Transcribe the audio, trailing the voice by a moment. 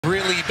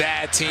really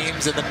bad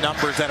teams and the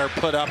numbers that are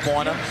put up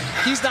on him.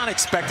 He's not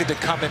expected to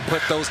come and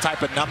put those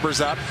type of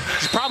numbers up.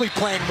 He's probably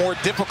playing more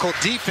difficult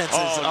defenses.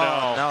 Oh,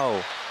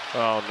 no.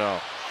 Oh, no. Oh, no.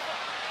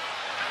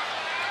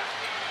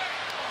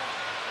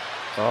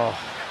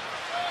 Oh.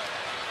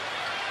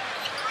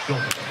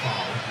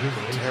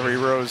 Terry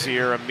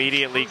Rozier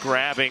immediately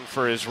grabbing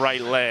for his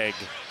right leg.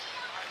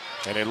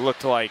 And it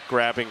looked like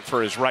grabbing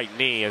for his right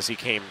knee as he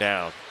came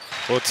down.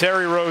 Well,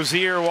 Terry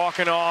Rozier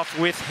walking off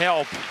with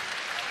help.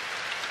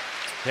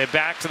 Head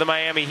back to the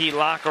Miami Heat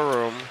locker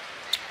room.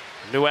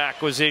 New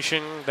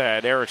acquisition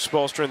that Eric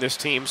Spoelstra and this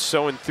team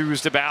so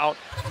enthused about.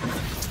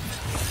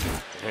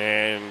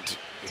 And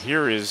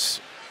here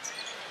is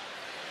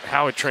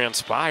how it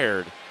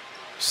transpired.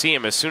 See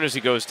him as soon as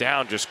he goes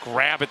down, just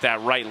grab at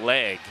that right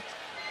leg.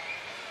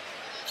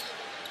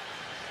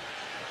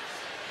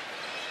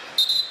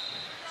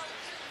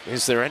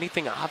 Is there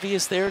anything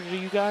obvious there to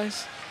you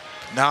guys?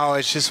 No,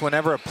 it's just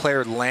whenever a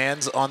player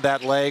lands on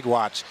that leg,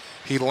 watch.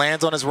 He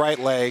lands on his right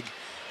leg,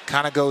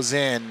 kind of goes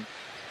in,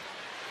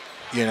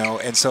 you know,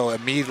 and so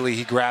immediately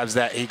he grabs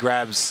that. He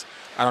grabs,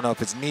 I don't know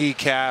if it's knee,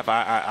 calf.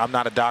 I'm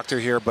not a doctor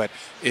here, but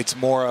it's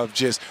more of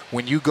just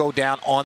when you go down on